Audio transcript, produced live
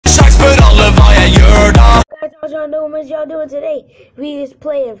how's y'all doing? What y'all doing today? We is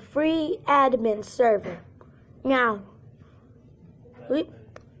playing free admin server. Now, I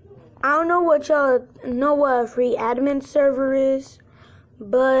don't know what y'all know what a free admin server is,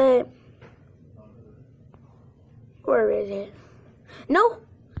 but where is it? No,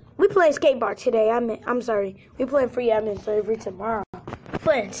 we playing skate park today. I'm sorry. We playing free admin server tomorrow. We're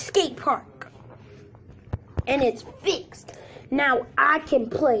playing skate park, and it's fixed. Now I can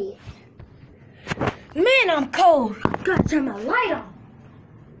play it. Man, I'm cold. Gotta turn my light on.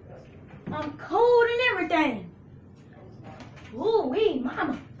 I'm cold and everything. Ooh wee,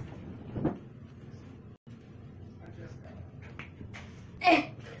 mama.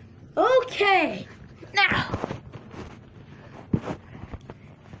 Okay. Now.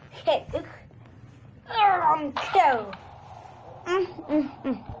 Okay. I'm cold.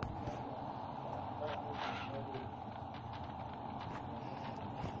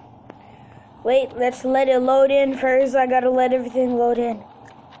 Wait, let's let it load in first. I gotta let everything load in.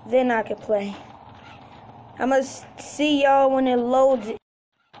 Then I can play. I must see y'all when it loads.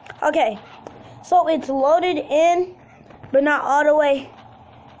 Okay, so it's loaded in, but not all the way.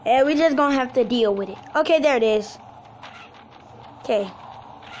 And we just gonna have to deal with it. Okay, there it is. Okay.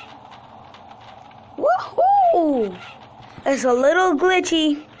 Woohoo! It's a little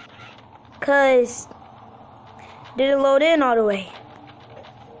glitchy, cause didn't load in all the way.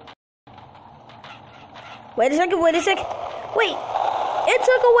 Wait a second, wait a second. Wait, it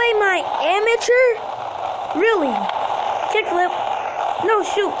took away my amateur? Really? Kickflip. No,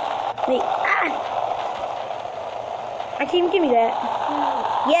 shoot. Wait, Akeem, give me that.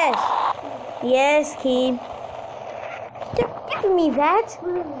 Yes. Yes, Keem. Give me that.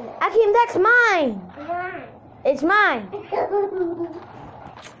 Akeem, that's mine. It's mine.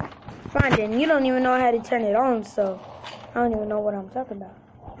 Fine, then. You don't even know how to turn it on, so I don't even know what I'm talking about.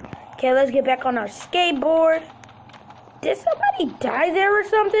 Okay, let's get back on our skateboard. Did somebody die there or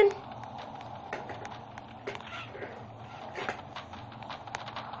something?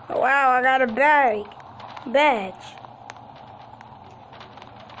 Oh, wow, I got a badge.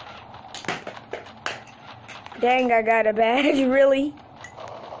 Dang, I got a badge, really?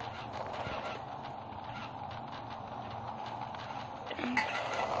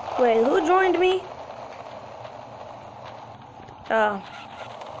 Wait, who joined me? Oh.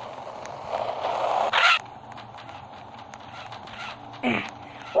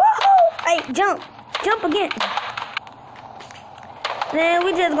 Woohoo! Hey, jump again. Man,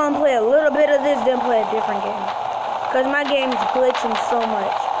 we just gonna play a little bit of this, then play a different game. Cause my game's glitching so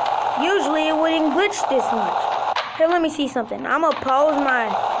much. Usually it wouldn't glitch this much. Here, let me see something. I'ma talk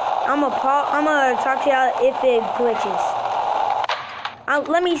to y'all if it glitches.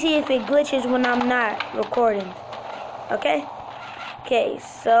 Let me see if it glitches when I'm not recording. Okay? Okay,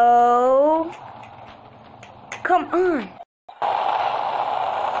 so come on.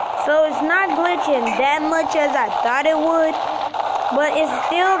 So it's not glitching that much as I thought it would, but it's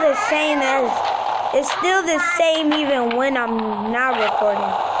still the same even when I'm not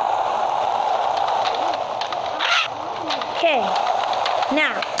recording. Okay,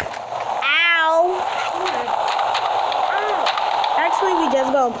 now, ow. Actually, we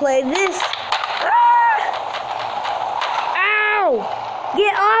just gonna play this. Ow!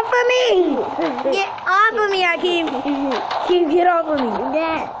 Get off of me! Get off of me, Akeem! Akeem, get off of me!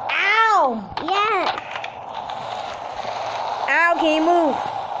 Yeah. Ow! Yeah. Ow, can you move?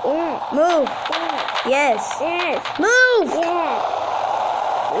 Yeah. Move. Yeah. Yes. Yes. Move! Yeah.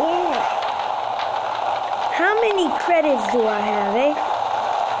 Yeah. How many credits do I have, eh?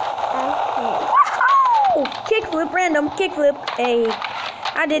 Okay. Woohoo! Kickflip, random kickflip. Hey,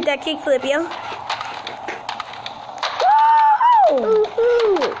 I did that kickflip, yo. Woohoo!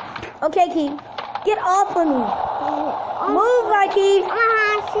 Woohoo! Okay, Keem, get off of me. Move, Akeem.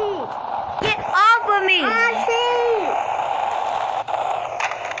 I see. Get off of me. I see.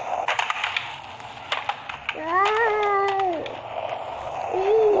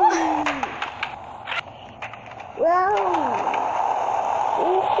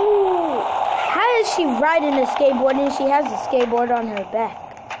 How is she riding a skateboard and she has a skateboard on her back?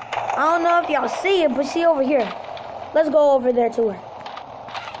 I don't know if y'all see it, but she over here. Let's go over there to her.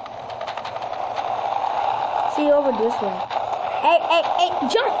 She over this way. Hey,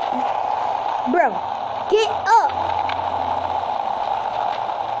 jump! Bro, get up!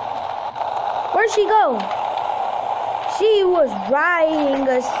 Where'd she go? She was riding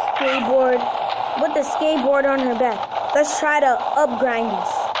a skateboard with the skateboard on her back. Let's try to upgrind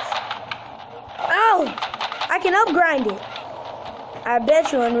this. Oh! I can upgrind it. I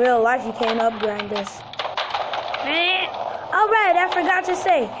bet you in real life you can't upgrind this. Alright, I forgot to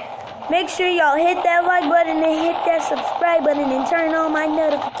say. Make sure y'all hit that like button and hit that subscribe button and turn on my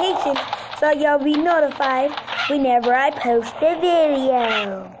notifications so y'all be notified whenever I post a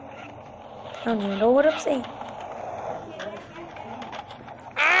video. I don't even know what I'm saying.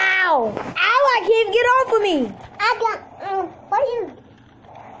 Ow! Ow, I can't get off of me! I got, what are you?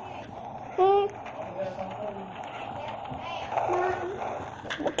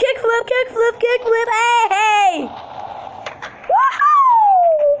 Kickflip, kickflip, kickflip, hey!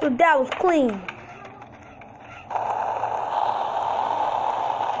 Woohoo! That was clean.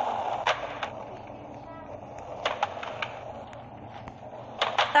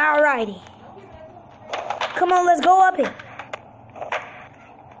 Alrighty. Come on, let's go up it.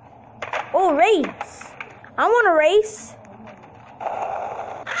 Oh, race. I want to race.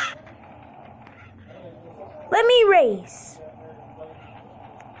 Let me race.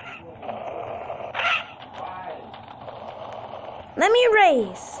 Let me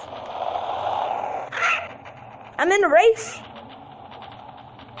race. I'm in the race.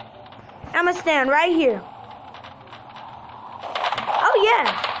 I'm gonna stand right here. Oh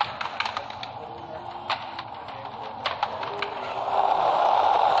yeah.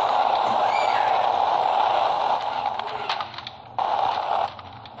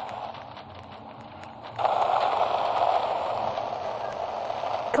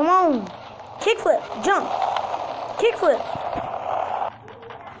 Come on. Kickflip, jump. Kickflip.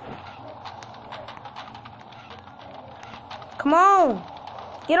 Come on.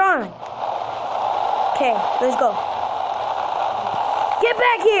 Get on. Okay, let's go. Get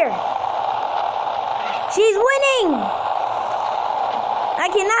back here. She's winning. I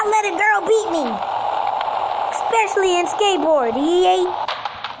cannot let a girl beat me. Especially in skateboard. EA.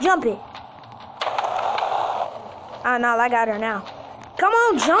 Jump it. Oh no, I got her now. Come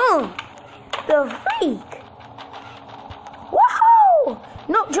on, jump. The freak. Woohoo.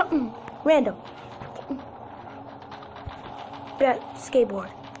 No, jump. Random. That skateboard.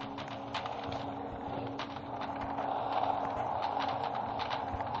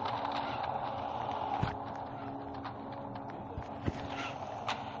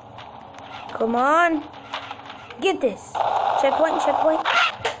 Come on. Get this. Checkpoint, checkpoint.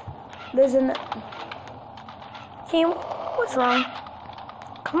 There's an... See, what's wrong?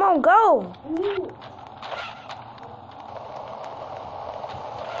 Come on, go.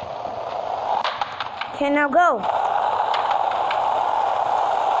 Okay, now go.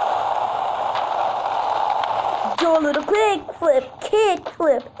 Do a little kick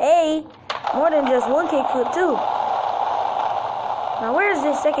flip. Hey, more than just one kick flip too. Now where is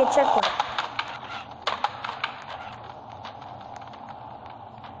this second checkpoint?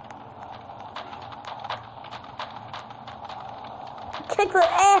 Kick flip,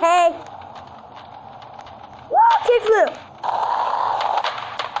 hey. Whoa, kick flip.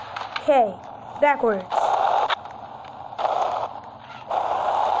 Okay, backwards.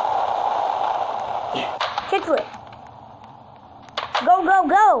 Kick flip. Go, go,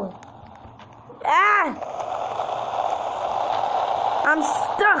 go. Ah! I'm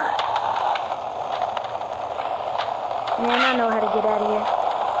stuck. Man, I know how to get out of here.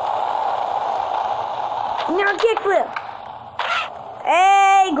 Now kick flip.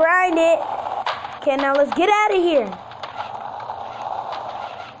 Hey, grind it. Okay, now let's get out of here.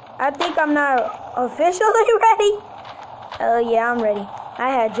 I think I'm not officially ready. Oh, yeah, I'm ready. I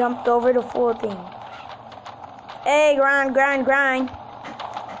had jumped over the full thing. Hey, grind, grind, grind.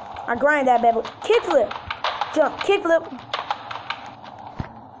 I grind that baby. Kick flip. Jump, kick flip.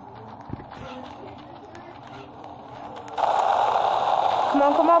 Come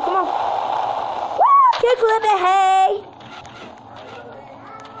on, come on, come on. Woo! Kick flip it, hey.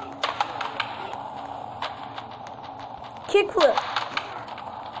 Kick flip.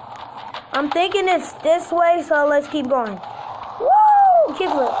 I'm thinking it's this way, so let's keep going. Woo! Kick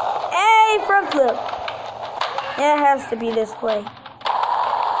flip. Hey, front flip. It has to be this way.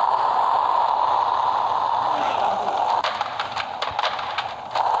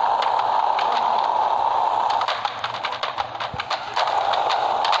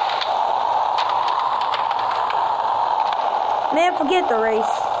 Man, forget the race.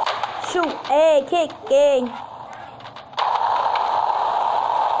 Shoot. Hey, kick, gang.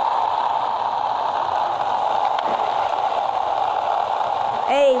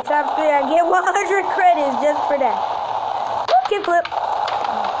 Hey, top 3, I get 100 credits just for that. Woo, kick flip.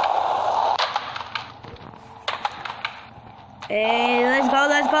 Hey, let's go,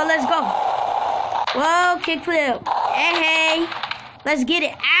 let's go, let's go. Whoa, kick flip. Hey, hey. Let's get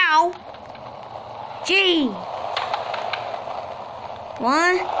it. Ow. Gee.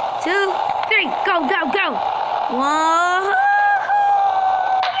 1, 2, 3. Go, go, go. Whoa.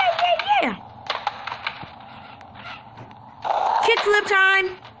 Kickflip time.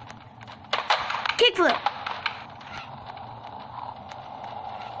 Kickflip.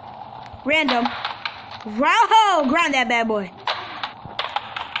 Random. Whoa, grind that bad boy.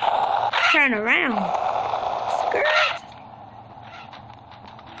 Turn around. Skirt.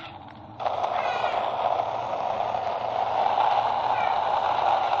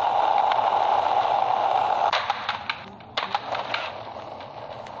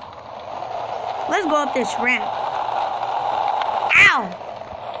 Let's go up this ramp. Ow!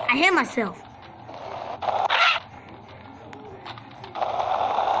 I hit myself.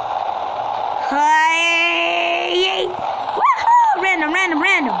 Hey! Woohoo! Random.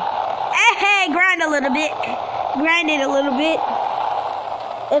 Hey, grind a little bit. Grind it a little bit.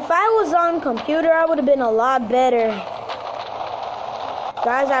 If I was on computer, I would have been a lot better.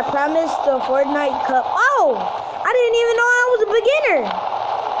 Guys, I promised the Fortnite Cup. Oh! I didn't even know I was a beginner.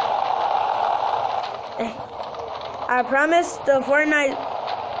 I promised the Fortnite,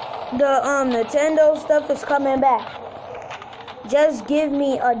 the Nintendo stuff is coming back. Just give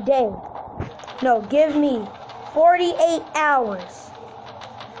me a day. No, give me 48 hours.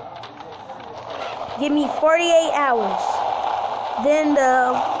 Give me 48 hours. Then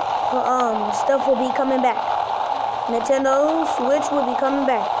the stuff will be coming back. Nintendo Switch will be coming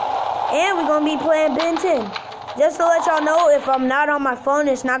back. And we're going to be playing Ben 10. Just to let y'all know, if I'm not on my phone,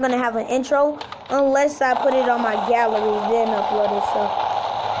 it's not going to have an intro. Unless I put it on my gallery, then upload it. So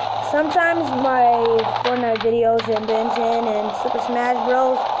sometimes my Fortnite videos and Ben 10 and Super Smash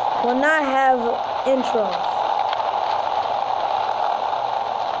Bros. Will not have intros.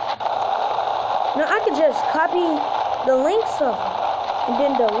 Now I could just copy the links of them and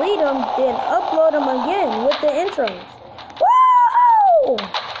then delete them, then upload them again with the intros. Woo!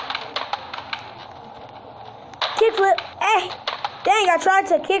 Kickflip. Hey! Dang, I tried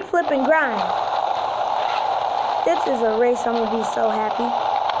to kickflip and grind. This is a race, I'm gonna be so happy.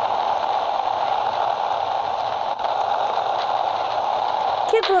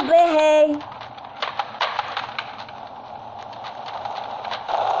 Kickflip, hey.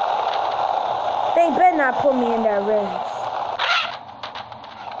 They better not put me in that race.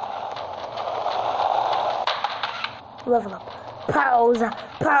 Level up. Pause.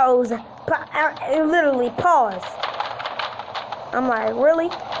 Literally pause. I'm like, really?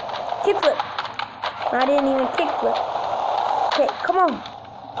 Kickflip. I didn't even kickflip. Okay, come on.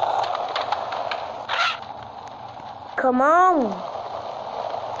 Come on.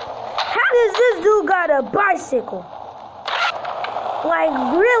 How does this dude got a bicycle? Like,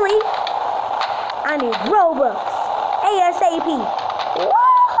 really? I need Robux. ASAP.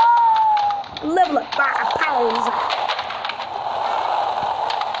 Woo! Level up. Pause.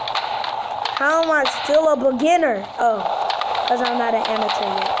 How am I still a beginner? Oh, because I'm not an amateur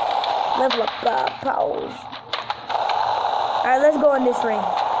yet. Level up. Pause. Alright, let's go in this ring.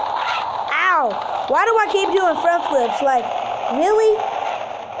 Ow! Why do I keep doing front flips? Like, really?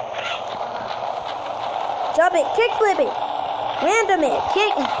 Jump it. Kick flip it. Random it.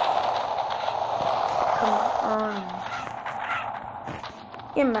 Kick. Come on.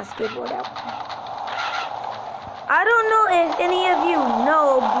 Get my skateboard out. I don't know if any of you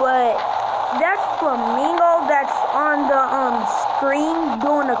know, but that's Flamingo that's on the screen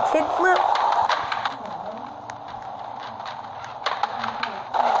doing a kickflip.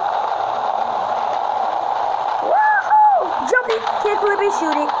 Woohoo! Jump it, kickflip it,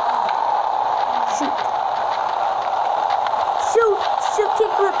 shoot it. Shoot,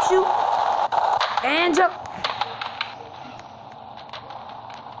 kickflip, shoot. And jump.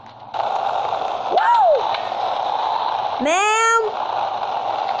 Woo! Ma'am.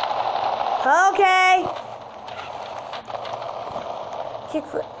 Okay.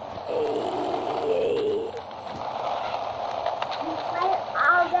 Kickflip. You play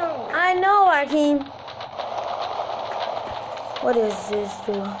all day. I know, Akeem. What does this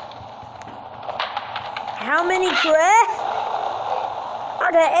do? How many credits? I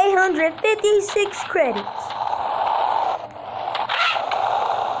got 856 credits.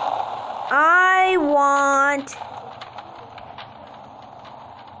 I want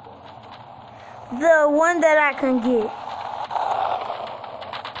the one that I can get.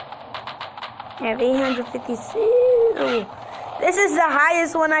 I have 856. Ooh. This is the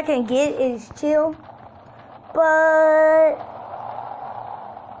highest one I can get is chill. But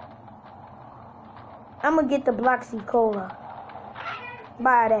I'm gonna get the Bloxy Cola.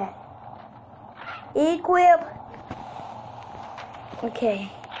 Buy that. Equip.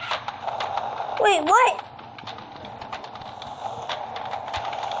 Okay. Wait, what?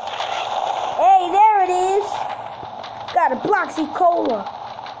 Hey, there it is. Got a Bloxy Cola.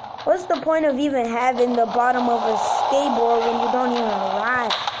 What's the point of even having the bottom of a skateboard when you don't even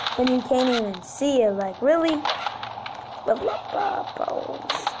ride, when you can't even see it? Like, really? Level up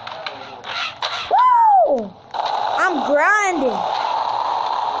pose. Woo! I'm grinding.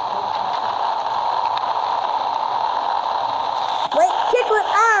 Wait, kickflip.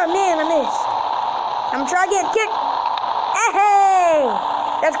 Ah, man, I missed. I'm trying to get kicked. Hey!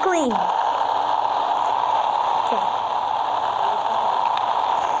 That's clean. Okay.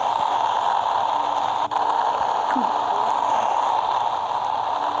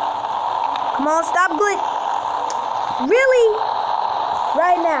 Come on, stop glitch. Really?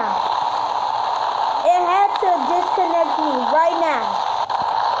 Right now. It had to disconnect me right now.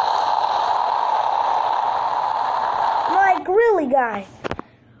 Like, really, guys?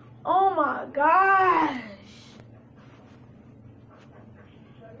 Oh my gosh.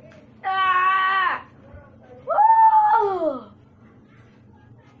 Ah! Woo!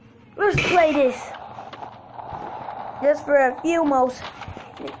 Let's play this. Just for a few more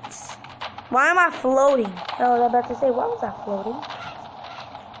minutes. Why am I floating? I was about to say, why was I floating?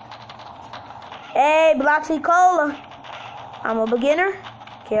 Hey, Bloxy Cola. I'm a beginner.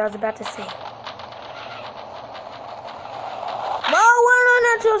 Okay, I was about to say. Whoa, no,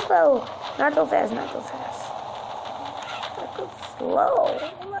 not too slow. Not so fast, not so fast. Gotta go slow.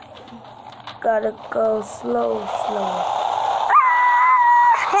 Gotta go slow. Ah!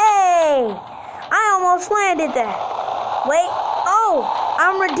 Hey! I almost landed that. Wait. Oh,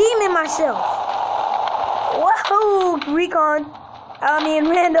 I'm redeeming myself. Whoa, recon.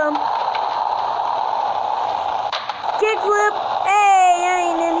 Random. Kickflip. Hey, I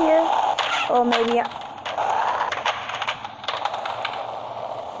ain't in here. Oh, maybe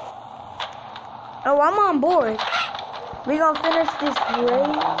Oh, I'm on board. We gonna finish this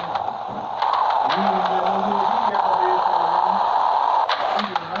race.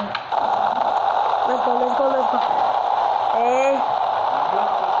 Let's go. Hey.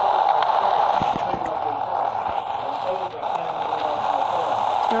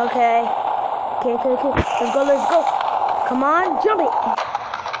 Okay. Let's go. Come on, jump it.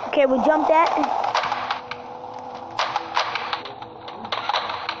 Okay, we jumped that.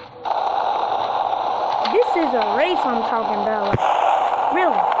 This is a race I'm talking about. Like,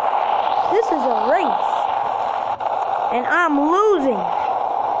 really. This is a race. And I'm losing.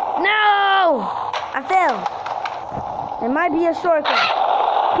 No! I fell. It might be a shortcut.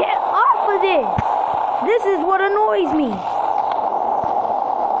 Get off of this. This is what annoys me.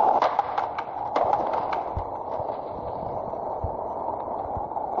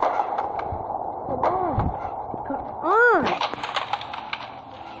 Come on.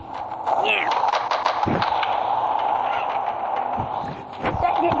 Yeah.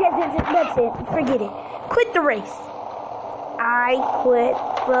 That's it. Forget it. Quit the race. I quit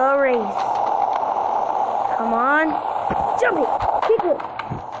the race. Come on. Jump it. Kick it.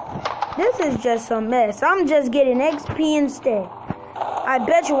 This is just a mess. I'm just getting XP instead. I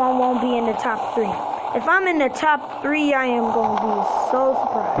bet you I won't be in the top 3. If I'm in the top 3, I am going to be so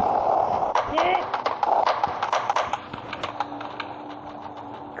surprised. Yeah.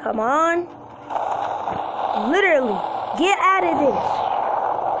 Come on. Literally. Get out of this.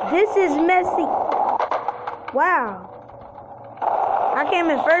 This is messy. Wow. I came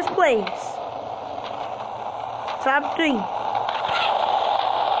in first place. Top 3.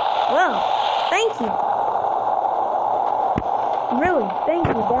 Well, thank you. Really, thank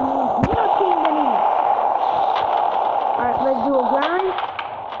you. That means nothing to me. Alright, let's do a grind.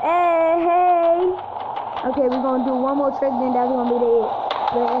 Hey. Okay, we're going to do one more trick, then that's going to be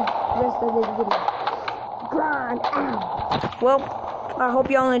the rest of this video. Grind. Ow. Well, I hope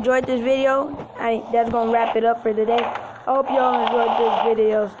y'all enjoyed this video. That's going to wrap it up for today. I hope y'all enjoyed this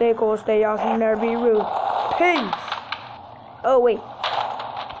video. Stay cool, stay awesome, never be rude. Peace. Oh, wait.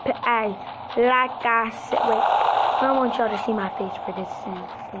 I said, wait. I don't want y'all to see my face for this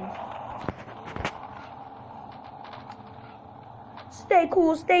thing. Stay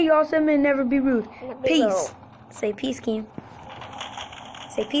cool, stay awesome, and never be rude. Peace. Say peace, Keem.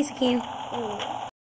 Say peace, Keem.